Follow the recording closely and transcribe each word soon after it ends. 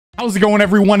How's it going,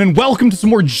 everyone, and welcome to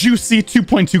some more juicy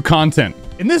 2.2 content.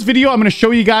 In this video, I'm going to show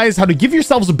you guys how to give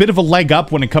yourselves a bit of a leg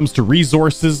up when it comes to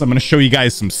resources. I'm going to show you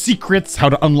guys some secrets, how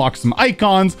to unlock some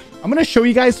icons. I'm going to show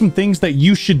you guys some things that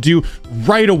you should do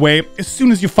right away as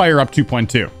soon as you fire up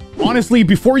 2.2. Honestly,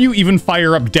 before you even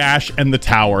fire up Dash and the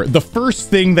tower, the first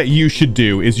thing that you should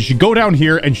do is you should go down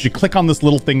here and you should click on this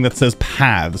little thing that says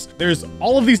paths. There's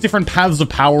all of these different paths of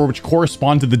power which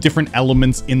correspond to the different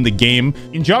elements in the game.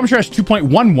 In Geometry Dash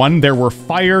 2.11, there were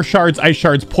fire shards, ice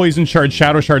shards, poison shards,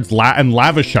 shadow shards, and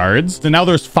lava shards. So now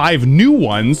there's 5 new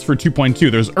ones for 2.2.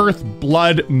 There's earth,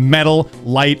 blood, metal,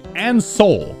 light, and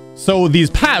soul. So these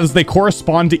paths, they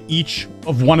correspond to each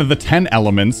of one of the 10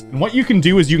 elements. And what you can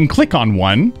do is you can click on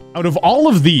one. Out of all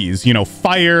of these, you know,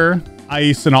 fire,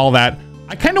 ice, and all that,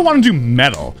 I kind of want to do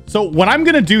metal. So what I'm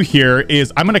going to do here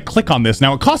is I'm going to click on this.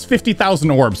 Now, it costs 50,000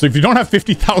 orbs. So if you don't have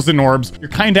 50,000 orbs, you're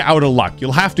kind of out of luck.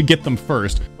 You'll have to get them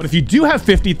first. But if you do have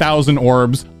 50,000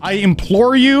 orbs, I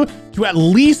implore you to at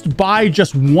least buy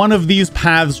just one of these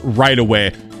paths right away.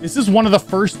 This is one of the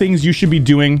first things you should be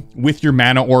doing with your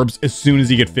mana orbs as soon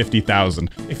as you get 50,000.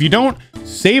 If you don't,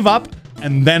 save up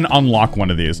and then unlock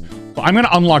one of these. So I'm going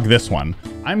to unlock this one.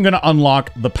 I'm going to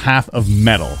unlock the Path of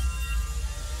Metal.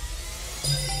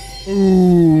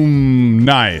 Boom,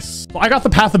 nice. So I got the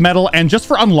Path of Metal, and just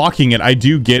for unlocking it, I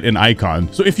do get an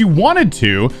icon. So if you wanted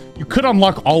to, you could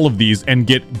unlock all of these and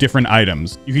get different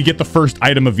items. You could get the first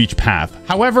item of each path.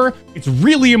 However, it's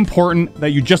really important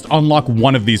that you just unlock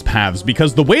one of these paths,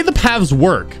 because the way the paths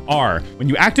work are, when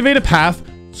you activate a path,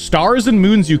 stars and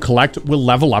moons you collect will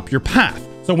level up your path.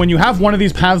 So when you have one of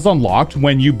these paths unlocked,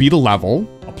 when you beat a level,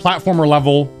 a platformer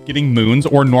level getting moons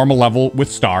or normal level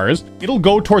with stars, it'll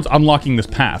go towards unlocking this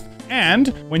path. And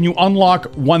when you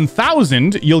unlock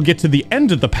 1000, you'll get to the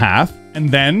end of the path, and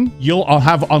then you'll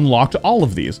have unlocked all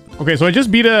of these. Okay, so I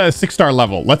just beat a 6-star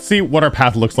level. Let's see what our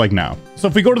path looks like now. So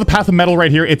if we go to the Path of Metal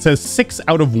right here, it says 6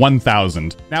 out of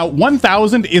 1000. Now,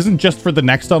 1000 isn't just for the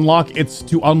next unlock, it's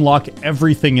to unlock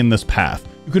everything in this path.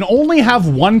 You can only have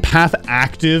one path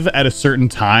active at a certain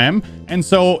time, and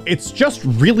so it's just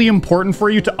really important for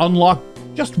you to unlock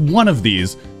just one of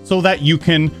these so that you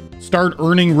can start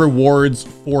earning rewards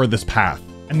for this path.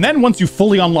 And then once you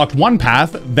fully unlocked one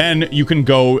path, then you can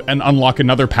go and unlock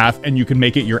another path, and you can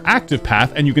make it your active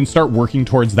path, and you can start working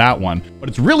towards that one. But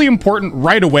it's really important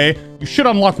right away, you should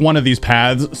unlock one of these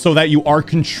paths so that you are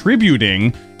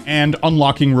contributing and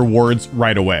unlocking rewards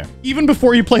right away, even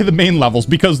before you play the main levels,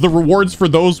 because the rewards for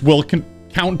those will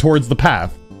count towards the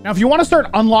path. Now, if you want to start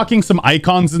unlocking some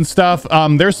icons and stuff,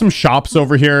 there's some shops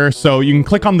over here. So you can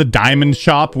click on the diamond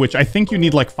shop, which I think you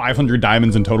need like 500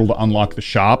 diamonds in total to unlock the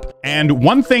shop. And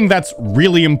one thing that's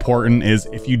really important is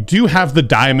if you do have the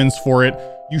diamonds for it,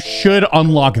 you should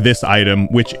unlock this item,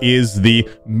 which is the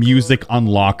music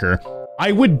unlocker.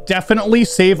 I would definitely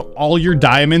save all your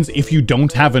diamonds if you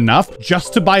don't have enough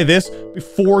just to buy this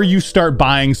before you start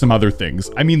buying some other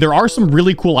things. I mean, there are some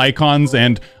really cool icons,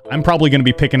 and I'm probably going to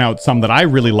be picking out some that I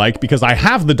really like because I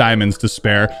have the diamonds to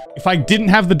spare. If I didn't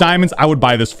have the diamonds, I would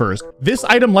buy this first. This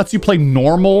item lets you play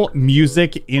normal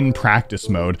music in practice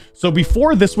mode. So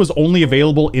before, this was only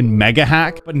available in Mega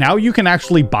Hack, but now you can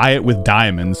actually buy it with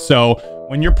diamonds. So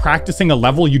when you're practicing a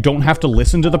level, you don't have to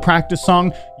listen to the practice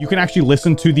song. You can actually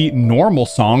listen to the normal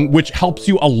song, which helps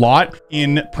you a lot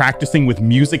in practicing with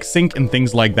music sync and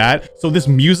things like that. So this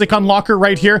music unlocker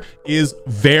right here is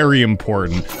very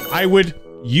important. I would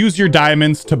use your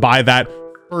diamonds to buy that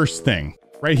first thing.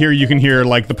 Right here, you can hear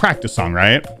like the practice song,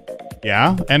 right?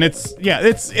 Yeah, and it's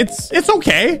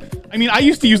okay. I mean, I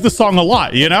used to use this song a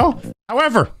lot, you know?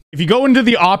 However, if you go into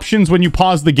the options when you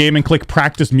pause the game and click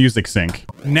practice music sync,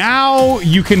 now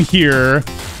you can hear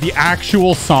the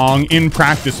actual song in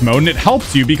practice mode, and it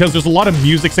helps you because there's a lot of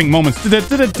music sync moments, and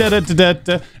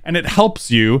it helps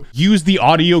you use the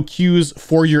audio cues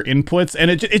for your inputs,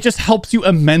 and it just helps you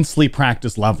immensely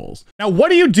practice levels. Now, what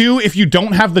do you do if you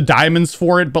don't have the diamonds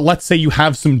for it, but let's say you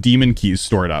have some demon keys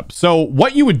stored up? So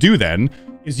what you would do then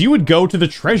is you would go to the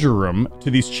treasure room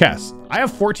to these chests. I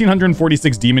have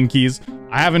 1,446 demon keys.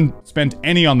 I haven't spent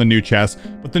any on the new chests,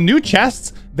 but the new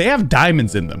chests, they have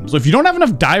diamonds in them. So if you don't have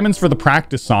enough diamonds for the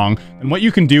practice song, then what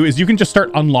you can do is you can just start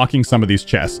unlocking some of these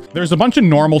chests. There's a bunch of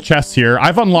normal chests here.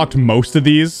 I've unlocked most of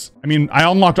these. I mean, I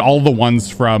unlocked all the ones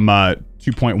from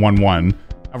 2.11.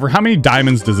 However, how many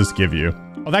diamonds does this give you?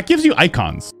 Oh, that gives you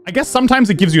icons. I guess sometimes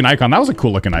it gives you an icon. That was a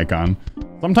cool looking icon.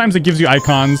 Sometimes it gives you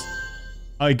icons.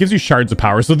 It gives you shards of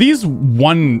power. So these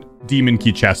one demon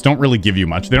key chests don't really give you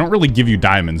much. They don't really give you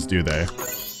diamonds, do they?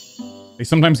 They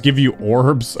sometimes give you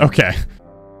orbs. Okay.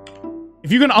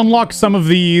 If you can unlock some of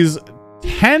these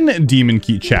 10 demon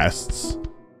key chests,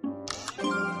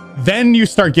 Then you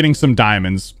start getting some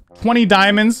diamonds. 20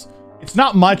 diamonds, it's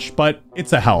not much, but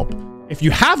it's a help. If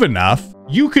you have enough,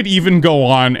 you could even go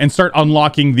on and start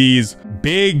unlocking these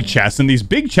big chests, and these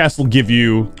big chests will give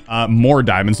you more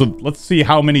diamonds. So let's see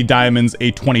how many diamonds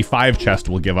a 25 chest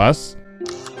will give us.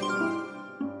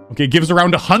 Okay, it gives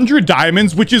around 100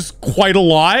 diamonds, which is quite a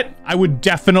lot. I would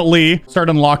definitely start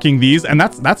unlocking these, and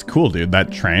that's cool, dude,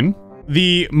 that train.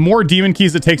 The more demon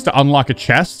keys it takes to unlock a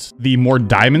chest, the more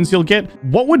diamonds you'll get.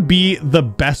 What would be the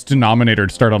best denominator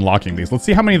to start unlocking these? Let's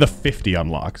see how many the 50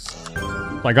 unlocks.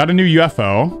 So I got a new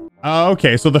UFO.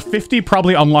 Okay, so the 50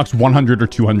 probably unlocks 100 or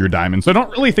 200 diamonds. So I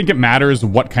don't really think it matters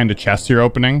what kind of chests you're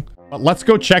opening. But let's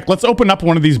go check. Let's open up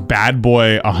one of these bad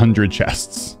boy 100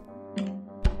 chests.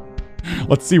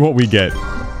 Let's see what we get.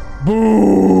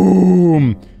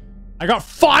 Boom! I got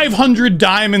 500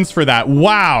 diamonds for that.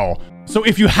 Wow. So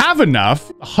if you have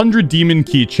enough, 100 demon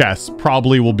key chests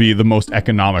probably will be the most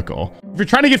economical. If you're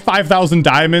trying to get 5,000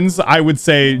 diamonds, I would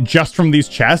say just from these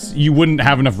chests, you wouldn't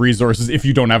have enough resources if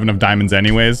you don't have enough diamonds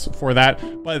anyways for that.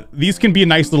 But these can be a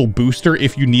nice little booster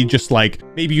if you need just like,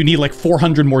 maybe you need like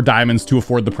 400 more diamonds to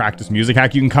afford the practice music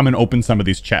hack. You can come and open some of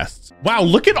these chests. Wow,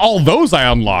 look at all those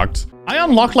I unlocked. I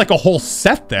unlocked like a whole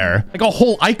set there, like a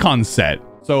whole icon set.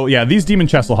 So yeah, these demon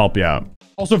chests will help you out.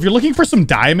 Also, if you're looking for some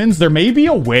diamonds, there may be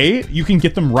a way you can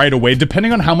get them right away,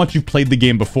 depending on how much you've played the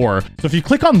game before. So if you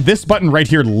click on this button right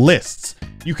here, lists,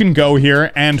 you can go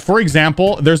here. And for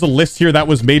example, there's a list here that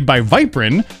was made by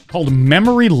Viprin called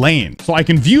Memory Lane. So I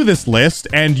can view this list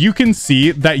and you can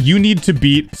see that you need to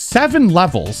beat 7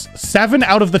 levels, 7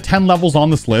 out of the 10 levels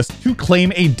on this list to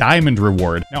claim a diamond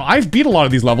reward. Now I've beat a lot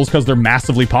of these levels because they're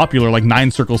massively popular, like 9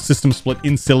 Circles, System Split,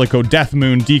 In Silico, Death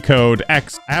Moon, Decode,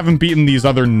 X. I haven't beaten these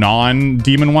other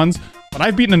non-demon ones, but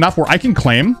I've beaten enough where I can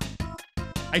claim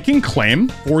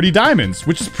 40 diamonds,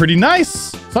 which is pretty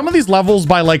nice. Some of these levels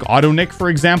by like Autonic, for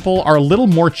example, are a little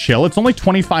more chill. It's only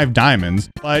 25 diamonds,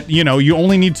 but you know, you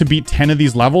only need to beat 10 of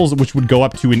these levels, which would go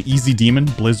up to an easy demon,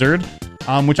 Blizzard,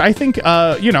 which I think,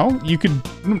 you know,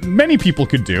 many people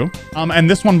could do. And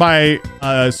this one by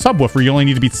Subwoofer, you only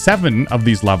need to beat 7 of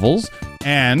these levels.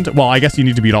 And, well, I guess you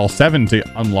need to beat all 7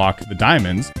 to unlock the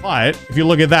diamonds. But if you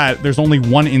look at that, there's only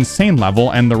 1 insane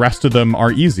level and the rest of them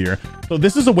are easier. So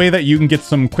this is a way that you can get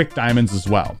some quick diamonds as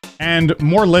well. And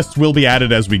more lists will be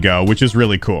added as we go, which is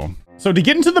really cool. So to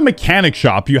get into the mechanic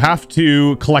shop, you have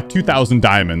to collect 2,000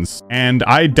 diamonds. And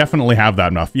I definitely have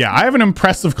that enough. Yeah, I have an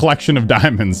impressive collection of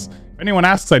diamonds. If anyone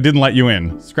asks, I didn't let you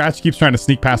in. Scratch keeps trying to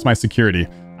sneak past my security.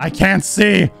 I can't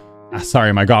see.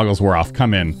 Sorry, my goggles were off.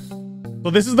 Come in. So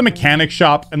this is the mechanic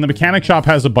shop, and the mechanic shop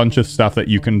has a bunch of stuff that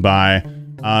you can buy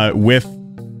with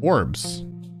orbs.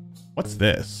 What's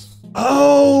this?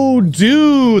 Oh,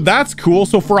 dude, that's cool.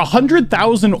 So for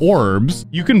 100,000 orbs,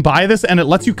 you can buy this and it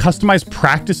lets you customize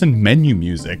practice and menu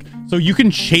music. So you can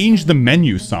change the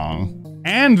menu song.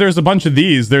 And there's a bunch of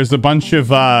these. There's a bunch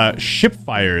of ship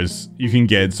fires you can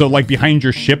get. So like behind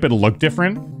your ship, it'll look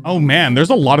different. Oh man,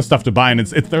 there's a lot of stuff to buy and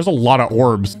there's a lot of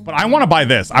orbs. But I want to buy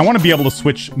this. I want to be able to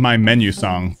switch my menu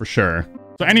song for sure.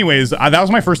 So anyways, that was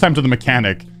my first time to the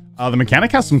mechanic. The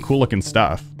mechanic has some cool looking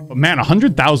stuff. But man,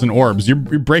 100,000 orbs. You're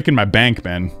breaking my bank,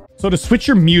 man. So to switch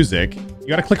your music, you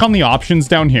got to click on the options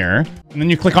down here, and then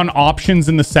you click on options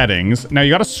in the settings. Now you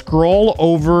got to scroll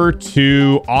over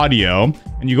to audio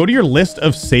and you go to your list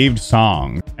of saved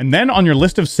songs. And then on your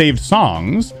list of saved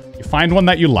songs, you find one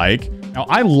that you like. Now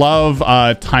I love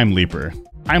Time Leaper.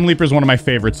 Time Leaper is one of my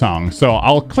favorite songs. So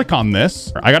I'll click on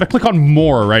this. I got to click on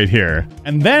more right here.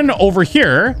 And then over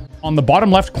here on the bottom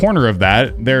left corner of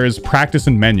that, there is practice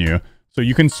and menu. So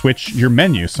you can switch your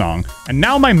menu song. And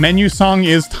now my menu song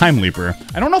is Time Leaper.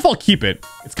 I don't know if I'll keep it.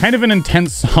 It's kind of an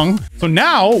intense song. So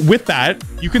now with that,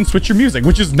 you can switch your music,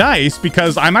 which is nice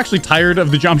because I'm actually tired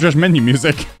of the Jump Josh menu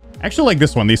music. I actually like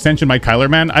this one, the Ascension by Kyler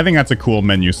Man. I think that's a cool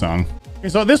menu song. Okay,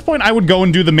 so at this point, I would go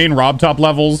and do the main Rob Top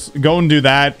levels. Go and do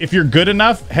that. If you're good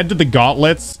enough, head to the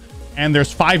gauntlets. And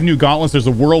there's 5 new gauntlets. There's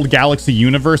a World, Galaxy,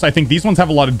 Universe. I think these ones have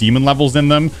a lot of demon levels in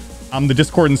them. The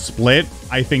Discord and Split,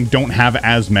 I think, don't have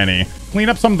as many. Clean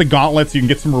up some of the gauntlets. You can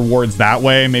get some rewards that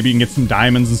way. Maybe you can get some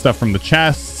diamonds and stuff from the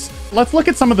chests. Let's look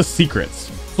at some of the secrets.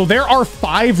 So there are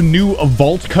 5 new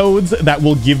vault codes that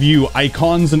will give you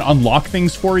icons and unlock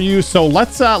things for you. So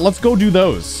let's go do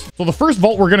those. So the first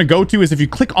vault we're going to go to is if you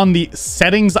click on the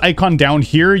settings icon down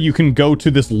here, you can go to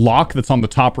this lock that's on the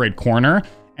top right corner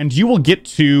and you will get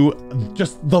to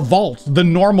just the vault, the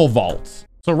normal vault.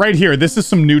 So right here, this is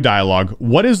some new dialogue.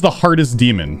 What is the hardest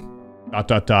demon? ...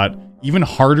 Even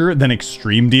harder than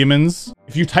extreme demons.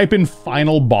 If you type in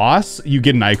final boss, you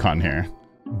get an icon here.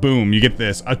 Boom, you get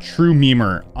this. A true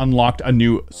memer unlocked a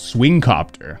new swing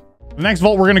copter. The next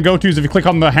vault we're going to go to is if you click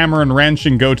on the hammer and wrench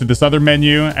and go to this other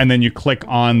menu, and then you click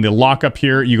on the lock up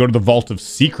here, you go to the Vault of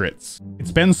Secrets.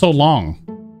 It's been so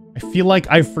long. I feel like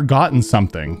I've forgotten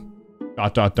something. ...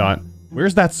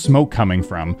 Where's that smoke coming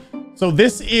from? So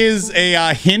this is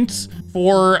a hint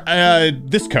for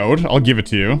this code. I'll give it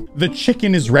to you. The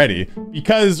chicken is ready.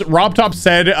 Because RobTop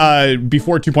said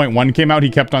before 2.1 came out, he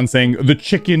kept on saying the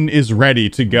chicken is ready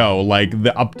to go. Like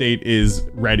the update is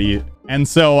ready. And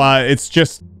so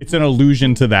it's an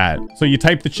allusion to that. So you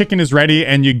type the chicken is ready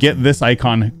and you get this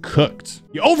icon cooked.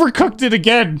 You overcooked it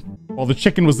again. Well, the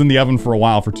chicken was in the oven for a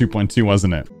while for 2.2,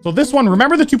 wasn't it? So this one,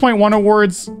 remember the 2.1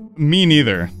 awards? Me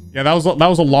neither. Yeah, that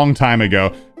was a long time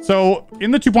ago. So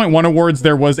in the 2.1 awards,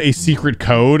 there was a secret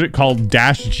code called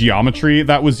dash geometry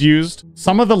that was used.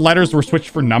 Some of the letters were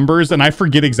switched for numbers, and I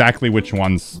forget exactly which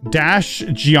ones. Dash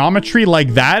geometry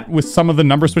like that with some of the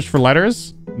numbers switched for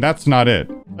letters? That's not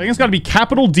it. I think it's got to be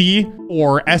capital D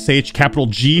or SH capital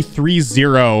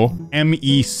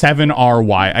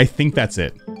G30ME7RY. I think that's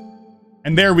it.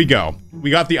 And there we go.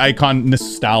 We got the icon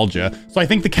nostalgia. So I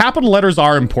think the capital letters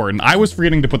are important. I was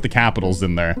forgetting to put the capitals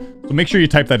in there. So make sure you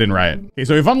type that in right. Okay,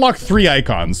 so we've unlocked 3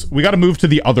 icons. We got to move to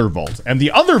the other vault. And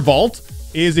the other vault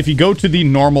is if you go to the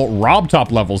normal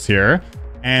RobTop levels here,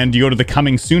 and you go to the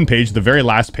coming soon page, the very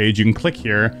last page, you can click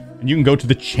here, and you can go to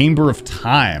the Chamber of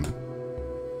Time.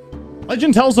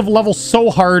 Legend tells of a level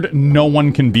so hard, no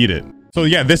one can beat it. So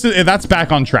yeah, that's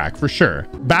back on track for sure.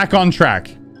 Back on track.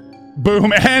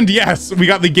 Boom. And yes, we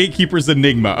got the Gatekeeper's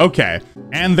Enigma. Okay.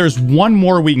 And there's one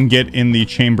more we can get in the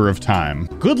Chamber of Time.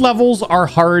 Good levels are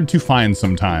hard to find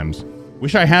sometimes.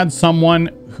 Wish I had someone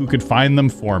who could find them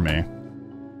for me. ...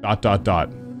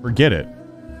 Forget it.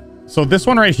 So this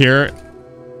one right here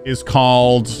is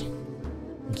called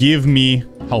Give Me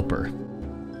Helper.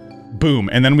 Boom.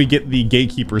 And then we get the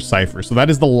Gatekeeper's Cipher. So that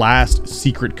is the last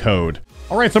secret code.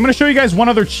 All right. So I'm going to show you guys one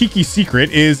other cheeky secret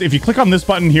is if you click on this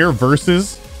button here,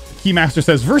 Versus, Keymaster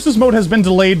says Versus mode has been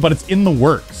delayed, but it's in the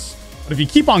works. But if you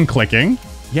keep on clicking,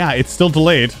 yeah, it's still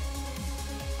delayed.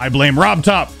 I blame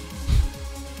RobTop.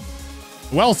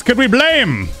 Who else could we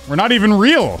blame? We're not even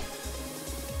real.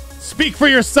 Speak for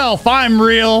yourself. I'm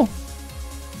real.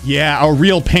 Yeah, a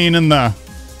real pain in the...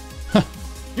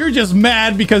 You're just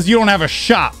mad because you don't have a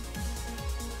shop.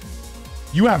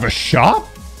 You have a shop?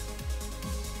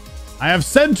 I have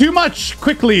said too much.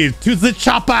 Quickly to the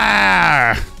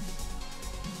chopper.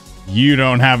 You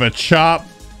don't have a chop.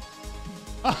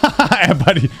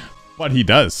 but he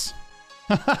does.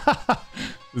 This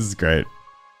is great.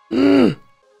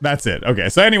 That's it. Okay,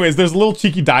 so anyways, there's a little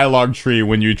cheeky dialogue tree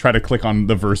when you try to click on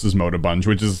the Versus mode a bunch,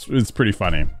 which is pretty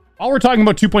funny. While we're talking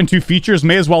about 2.2 features,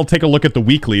 may as well take a look at the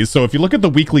weeklies. So if you look at the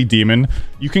weekly demon,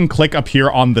 you can click up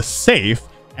here on the safe,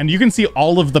 and you can see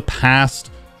all of the past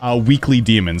weekly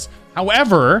demons.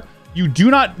 However, you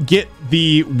do not get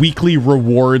the weekly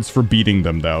rewards for beating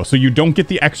them, though. So you don't get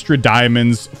the extra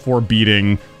diamonds for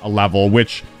beating a level,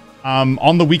 which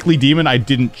on the weekly demon, I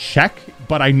didn't check.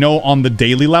 But I know on the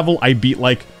daily level, I beat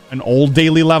like an old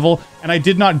daily level, and I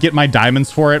did not get my diamonds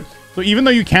for it. So even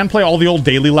though you can play all the old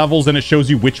daily levels and it shows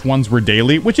you which ones were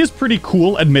daily, which is pretty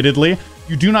cool, admittedly,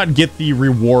 you do not get the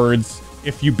rewards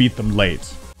if you beat them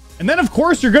late. And then, of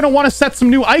course, you're going to want to set some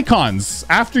new icons.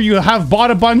 After you have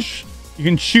bought a bunch, you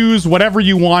can choose whatever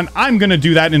you want. I'm going to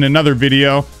do that in another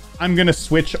video. I'm going to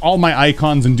switch all my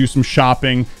icons and do some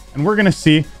shopping, and we're going to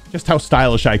see just how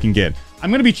stylish I can get. I'm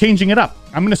going to be changing it up.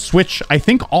 I'm going to switch, I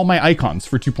think, all my icons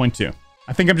for 2.2.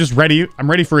 I think I'm just ready. I'm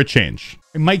ready for a change.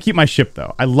 I might keep my ship,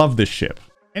 though. I love this ship.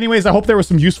 Anyways, I hope there was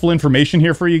some useful information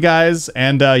here for you guys.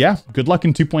 And yeah, good luck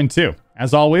in 2.2.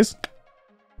 As always,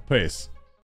 peace.